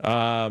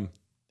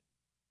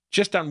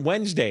 Just on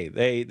Wednesday,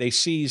 they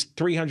seized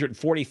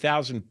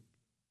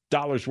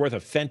 $340,000 worth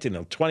of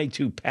fentanyl,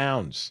 22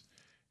 pounds,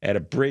 at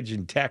a bridge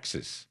in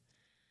Texas.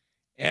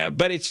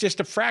 But it's just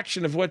a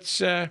fraction of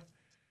what's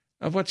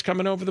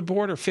coming over the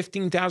border.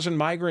 15,000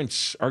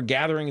 migrants are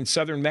gathering in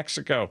southern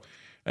Mexico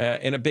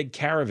in a big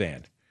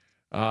caravan.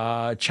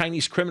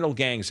 Chinese criminal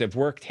gangs have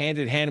worked hand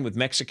in hand with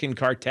Mexican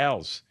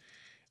cartels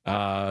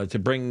to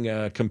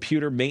bring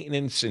computer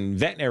maintenance and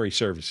veterinary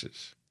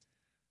services.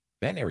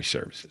 I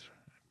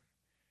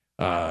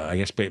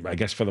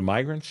guess for the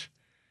migrants.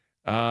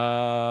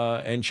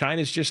 And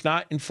China's just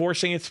not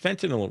enforcing its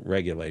fentanyl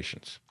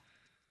regulations.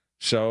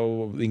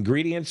 So the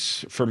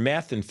ingredients for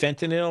meth and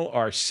fentanyl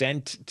are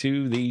sent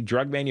to the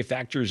drug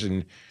manufacturers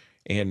in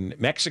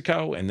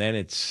Mexico, and then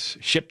it's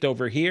shipped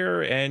over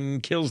here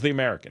and kills the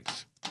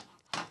Americans.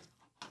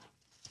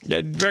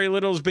 Very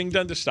little is being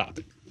done to stop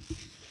it.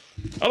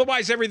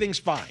 Otherwise, everything's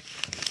fine.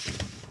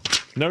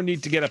 No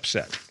need to get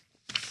upset.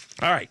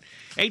 All right.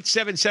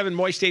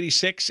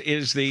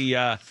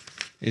 877-MOIST-86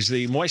 is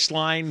the Moist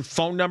Line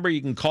phone number.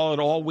 You can call it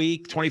all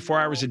week, 24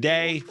 hours a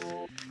day,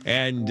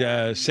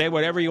 and say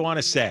whatever you want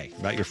to say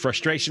about your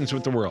frustrations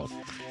with the world.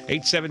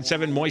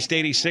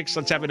 877-MOIST-86.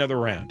 Let's have another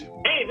round.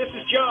 Hey, this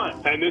is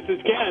John. And this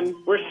is Ken.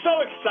 We're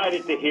so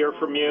excited to hear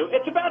from you.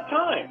 It's about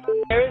time.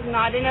 There is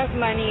not enough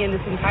money in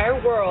this entire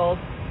world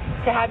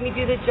to have me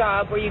do the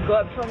job where you go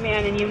up to a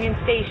man in Union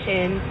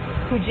Station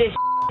who just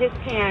his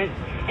pants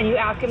and you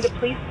ask him to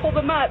please pull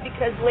them up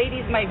because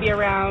ladies might be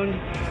around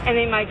and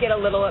they might get a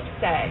little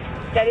upset.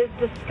 That is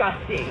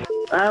disgusting.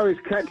 I always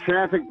cut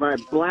traffic by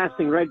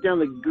blasting right down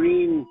the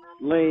green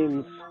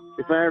lanes.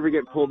 If I ever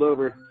get pulled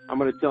over, I'm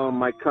going to tell them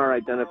my car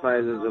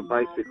identifies as a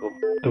bicycle.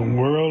 The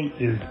world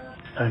is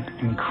an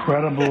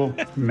incredible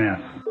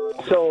mess.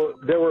 So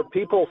there were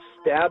people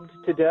stabbed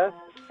to death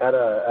at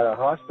a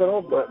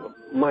hospital, but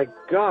my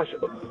gosh,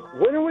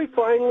 when are we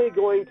finally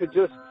going to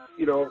just,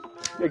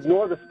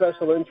 ignore the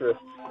special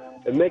interests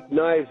and make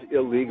knives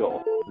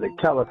illegal? The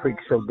Califreak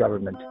Show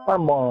government are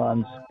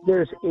morons.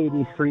 There's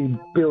 83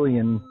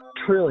 trillion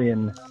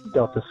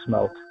Delta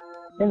smelt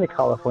in the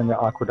California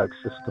aqueduct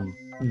system.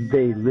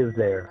 They live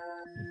there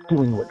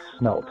doing what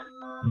smelt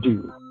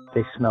do.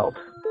 They smelt.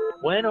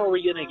 When are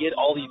we going to get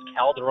all these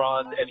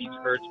Calderons and these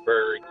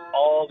Hertzbergs,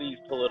 all these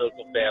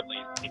political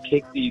families, and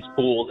kick these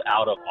fools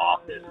out of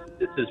office?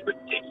 This is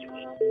ridiculous.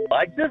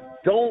 I just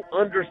don't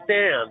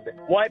understand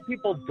why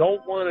people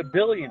don't want a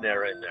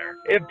billionaire in there.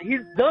 If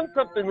he's done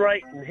something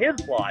right in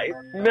his life,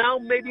 now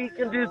maybe he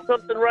can do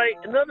something right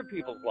in other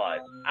people's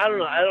lives. I don't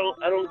know.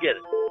 I don't get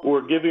it.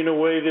 We're giving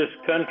away this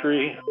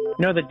country.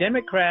 No, the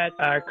Democrats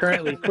are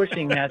currently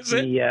pushing that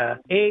the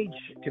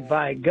age to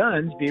buy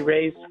guns be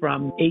raised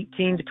from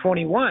 18 to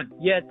 21.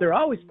 Yet they're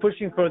always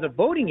pushing for the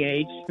voting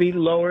age to be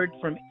lowered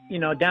from,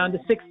 down to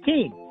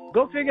 16.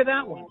 Go figure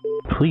that one.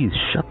 Please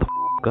shut the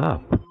f***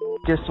 up.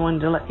 Just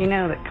wanted to let you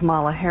know that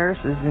Kamala Harris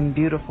is in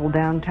beautiful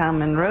downtown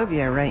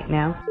Monrovia right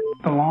now.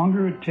 The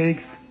longer it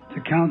takes to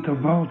count the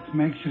votes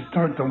makes you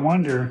start to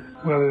wonder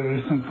whether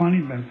there's some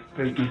funny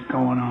business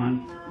going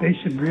on. They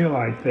should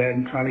realize that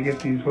and try to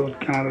get these votes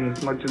counted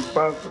as much as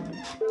possible.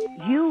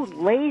 You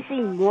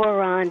lazy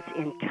morons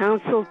in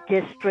Council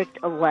District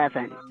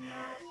 11.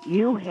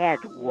 You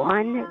had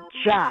one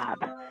job.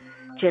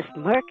 Just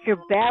mark your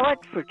ballot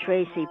for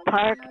Tracy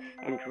Park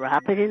and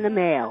drop it in the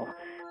mail.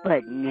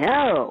 But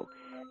no,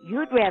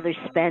 you'd rather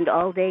spend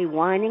all day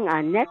whining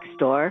on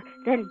Nextdoor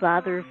than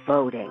bother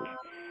voting.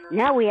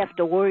 Now we have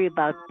to worry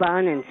about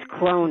Bonnen's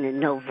clone in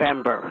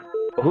November.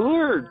 Who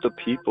are the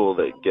people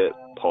that get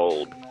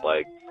polled?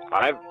 Like,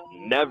 I've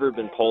never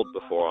been polled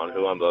before on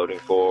who I'm voting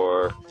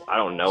for. I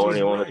don't know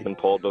anyone that's been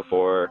polled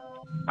before.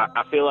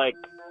 I feel like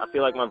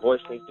my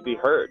voice needs to be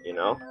heard,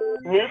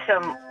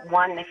 Newsom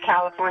won the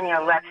California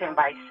election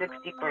by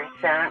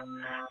 60%.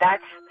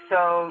 That's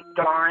so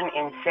darn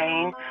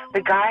insane.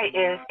 The guy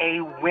is a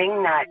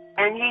wingnut,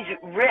 and he's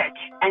rich,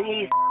 and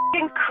he's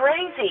f***ing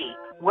crazy.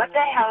 What the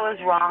hell is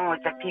wrong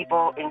with the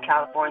people in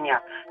California?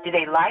 Do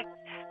they like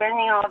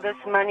spending all this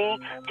money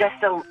just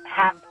to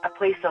have a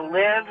place to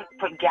live,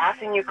 put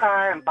gas in your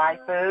car, and buy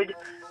food?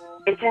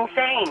 It's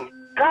insane.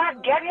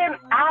 God, get him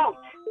out.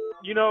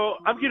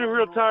 I'm getting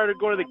real tired of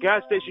going to the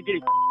gas station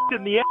getting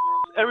in the ass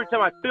every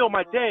time I fill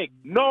my tank.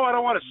 No, I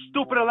don't want a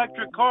stupid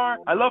electric car.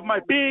 I love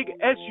my big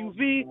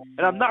SUV,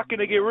 and I'm not going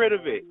to get rid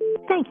of it.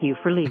 Thank you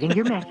for leaving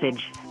your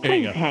message.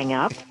 Please hang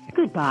up.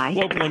 Goodbye.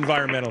 Local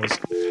environmentalist.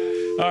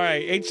 All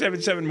right,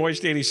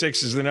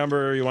 877-MOIST-86 is the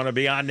number you want to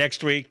be on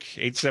next week.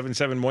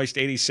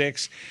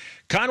 877-MOIST-86.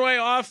 Conway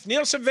off.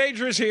 Neil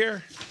Saavedra is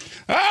here.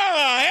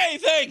 Hey,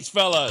 thanks,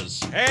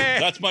 fellas. Hey.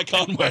 That's my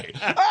Conway.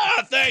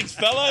 Thanks,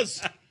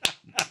 fellas.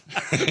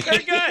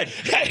 Very good.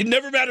 It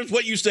never matters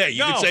what you say. You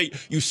No. can say,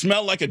 you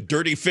smell like a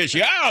dirty fish.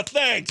 Yeah,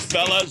 thanks,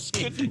 fellas.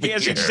 Good to be He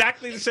has here.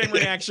 exactly the same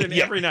reaction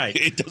Yeah, every night.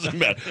 It doesn't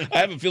matter. I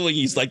have a feeling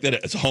he's like that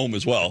at home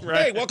as well.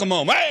 Right. Hey, welcome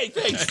home. Hey,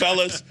 thanks,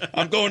 fellas.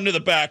 I'm going to the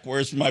back.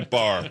 Where's my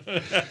bar?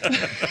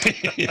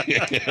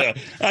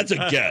 That's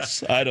a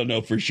guess. I don't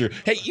know for sure.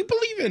 Hey, you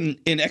believe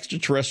in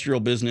extraterrestrial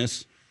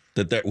business?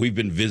 That we've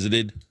been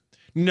visited?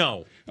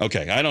 No.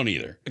 Okay, I don't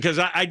either. Because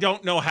I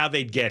don't know how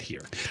they'd get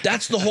here.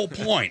 That's the whole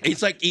point.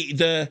 It's like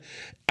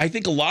I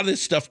think a lot of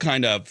this stuff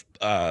kind of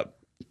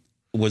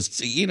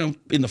was, in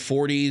the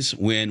 40s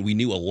when we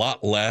knew a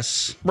lot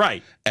less.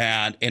 Right.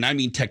 And I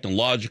mean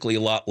technologically a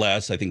lot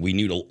less. I think we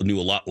knew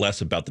a lot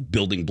less about the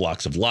building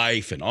blocks of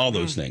life and all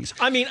those things.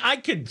 I mean, I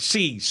could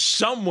see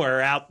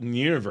somewhere out in the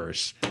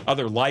universe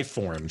other life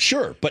forms.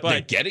 Sure, but they're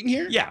getting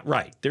here? Yeah,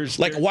 right.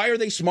 Why are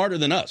they smarter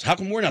than us? How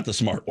come we're not the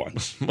smart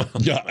ones?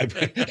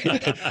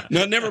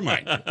 No, never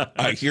mind.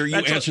 I hear you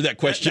answer that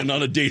question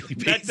on a daily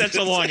basis. That's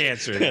a long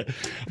answer.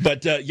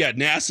 But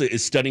NASA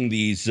is studying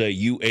these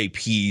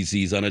UAPs,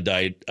 these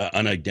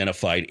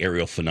unidentified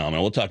aerial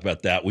phenomena. We'll talk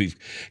about that. We've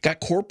got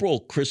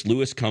Corporal Chris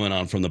Lewis coming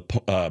on from the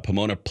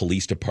Pomona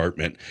Police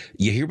Department.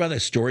 You hear about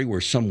that story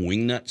where some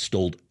wingnut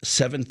stole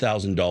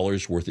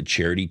 $7,000 worth of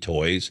charity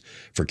toys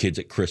for kids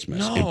at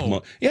Christmas? No. In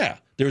Pomona. Yeah.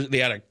 They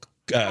had a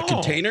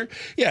container.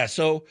 Yeah,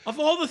 so... Of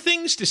all the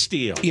things to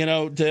steal.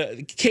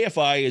 The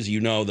KFI, as you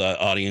know, the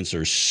audience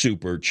are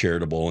super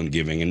charitable and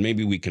giving, and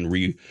maybe we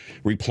can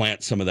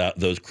replant some of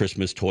those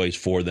Christmas toys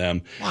for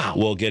them. Wow.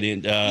 We'll get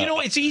in...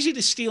 it's easy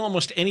to steal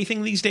almost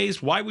anything these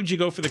days. Why would you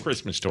go for the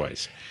Christmas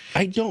toys?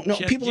 I don't know.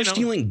 People are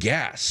stealing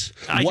gas.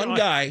 One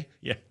guy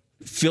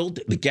filled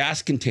the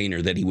gas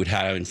container that he would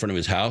have in front of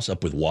his house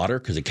up with water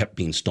because it kept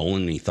being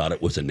stolen, and he thought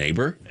it was a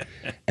neighbor.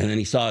 And then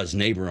he saw his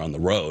neighbor on the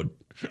road.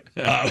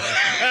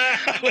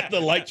 With the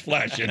lights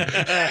flashing.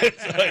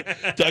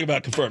 Talk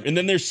about confirmed. And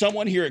then there's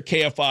someone here at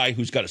KFI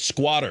who's got a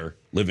squatter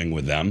living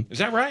with them. Is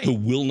that right? Who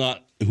will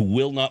not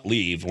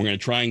leave. We're going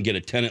to try and get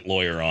a tenant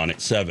lawyer on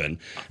at 7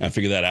 and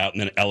figure that out.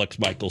 And then Alex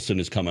Michelson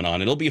is coming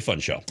on. It'll be a fun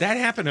show. That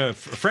happened to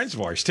friends of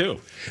ours, too.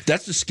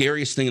 That's the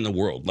scariest thing in the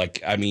world.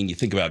 You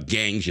think about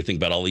gangs, you think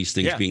about all these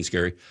things being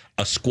scary.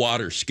 A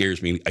squatter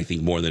scares me, I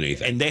think, more than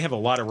anything. And they have a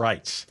lot of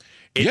rights.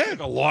 It took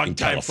a long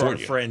time for our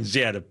friends,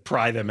 to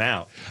pry them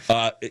out.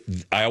 I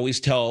always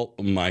tell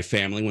my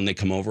family when they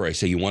come over, I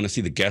say, "You want to see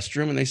the guest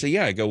room?" And they say,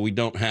 "Yeah." I go, "We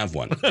don't have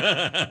one.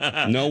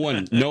 No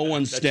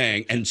one's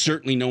staying, and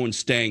certainly no one's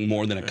staying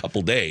more than a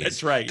couple days."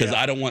 That's right. Because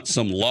I don't want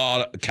some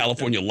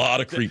California law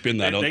to creep in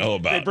that I don't know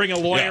about. They bring a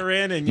lawyer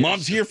in, and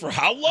Mom's here for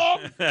how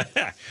long? All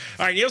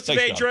right, Neil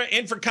Saavedra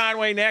in for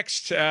Conway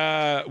next.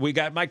 We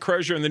got Mike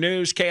Crozier in the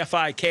news.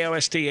 KFI,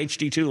 KOST,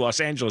 HD2, Los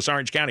Angeles,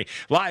 Orange County,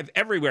 live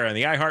everywhere on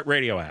the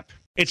iHeartRadio app.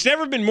 It's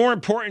never been more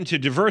important to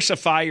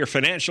diversify your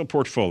financial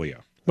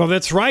portfolio. Well,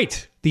 that's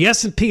right. The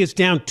S&P is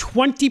down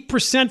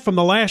 20% from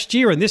the last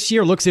year, and this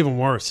year looks even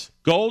worse.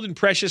 Gold and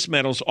precious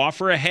metals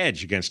offer a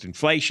hedge against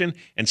inflation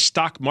and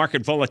stock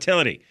market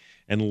volatility.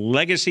 And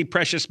Legacy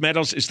Precious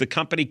Metals is the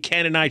company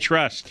Ken and I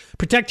trust.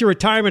 Protect your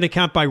retirement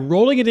account by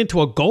rolling it into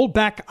a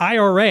gold-backed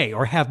IRA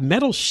or have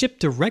metals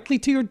shipped directly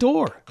to your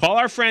door. Call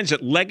our friends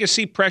at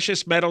Legacy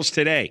Precious Metals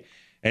today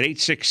at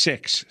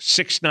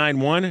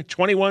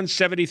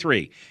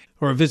 866-691-2173.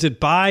 Or visit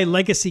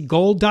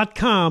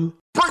buylegacygold.com.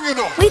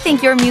 We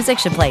think your music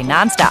should play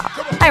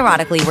nonstop.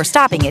 Ironically, we're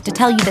stopping it to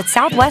tell you that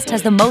Southwest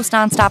has the most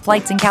nonstop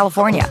flights in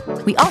California.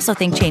 We also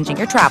think changing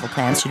your travel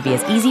plans should be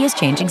as easy as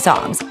changing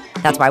songs.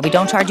 That's why we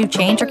don't charge you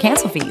change or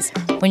cancel fees.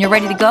 When you're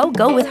ready to go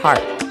with heart.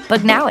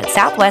 Book now at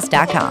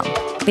southwest.com.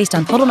 Based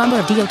on total number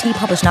of DOT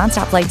published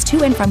nonstop flights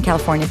to and from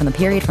California from the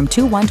period from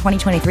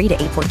 2/1/2023 to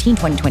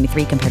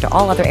 8/14/2023 compared to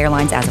all other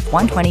airlines as of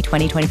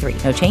 1/20/2023.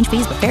 No change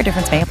fees, but fare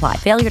difference may apply.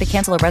 Failure to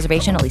cancel a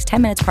reservation at least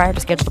 10 minutes prior to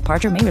scheduled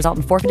departure may result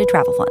in forfeited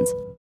travel funds.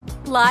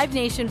 Live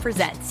Nation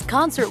presents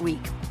Concert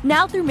Week.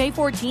 Now through May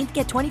 14th,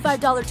 get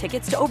 $25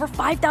 tickets to over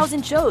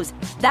 5,000 shows.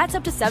 That's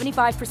up to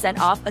 75%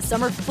 off a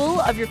summer full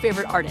of your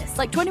favorite artists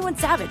like 21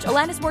 Savage,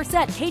 Alanis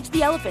Morissette, Cage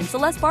the Elephant,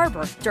 Celeste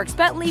Barber, Dierks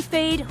Bentley,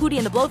 Fade, Hootie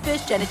and the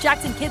Blowfish, Janet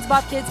Jackson, Kidz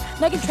Bop Kids,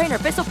 Meghan Trainor,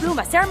 Peso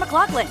Pluma, Sarah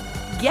McLachlan.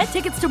 Get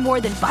tickets to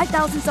more than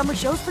 5,000 summer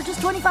shows for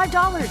just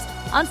 $25.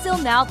 Until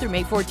now through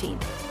May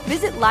 14th.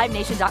 Visit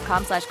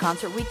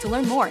LiveNation.com/Concert Week to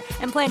learn more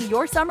and plan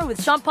your summer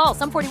with Sean Paul,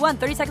 Sum 41,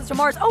 30 Seconds to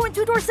Mars, and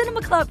Two Door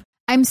Cinema Club.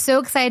 I'm so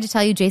excited to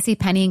tell you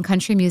JCPenney and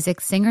country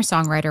music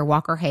singer-songwriter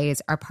Walker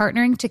Hayes are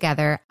partnering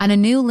together on a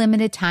new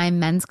limited-time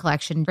men's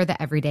collection for the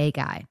everyday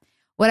guy.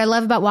 What I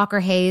love about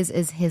Walker Hayes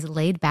is his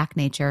laid-back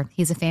nature.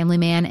 He's a family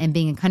man, and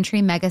being a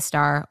country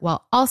megastar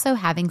while also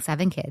having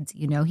 7 kids,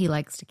 you know he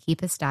likes to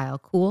keep his style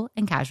cool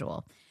and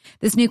casual.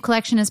 This new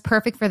collection is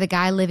perfect for the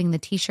guy living the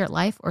t-shirt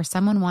life or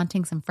someone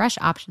wanting some fresh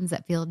options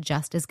that feel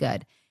just as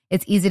good.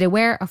 It's easy to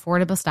wear,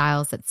 affordable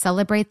styles that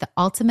celebrate the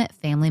ultimate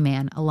family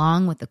man,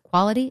 along with the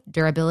quality,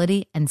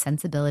 durability, and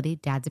sensibility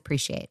dads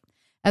appreciate.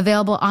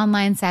 Available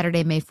online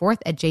Saturday, May 4th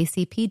at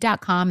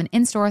jcp.com and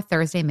in-store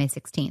Thursday, May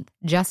 16th.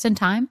 Just in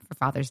time for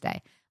Father's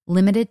Day.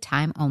 Limited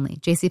time only.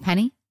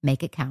 JCPenney,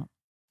 make it count.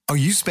 Are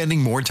you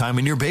spending more time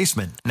in your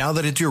basement now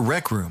that it's your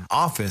rec room,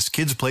 office,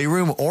 kids'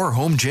 playroom, or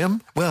home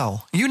gym?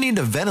 Well, you need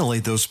to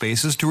ventilate those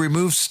spaces to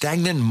remove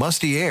stagnant,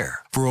 musty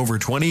air. For over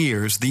 20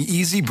 years, the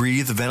Easy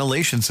Breathe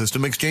ventilation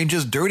system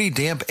exchanges dirty,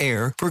 damp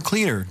air for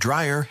cleaner,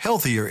 drier,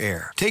 healthier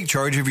air. Take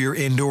charge of your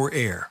indoor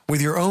air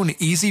with your own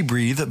Easy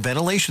Breathe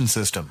ventilation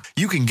system.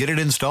 You can get it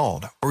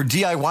installed, or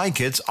DIY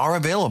kits are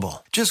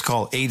available. Just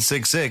call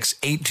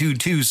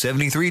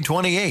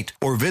 866-822-7328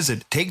 or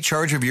visit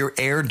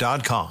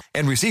takechargeofyourair.com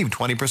and receive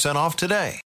 20% off today.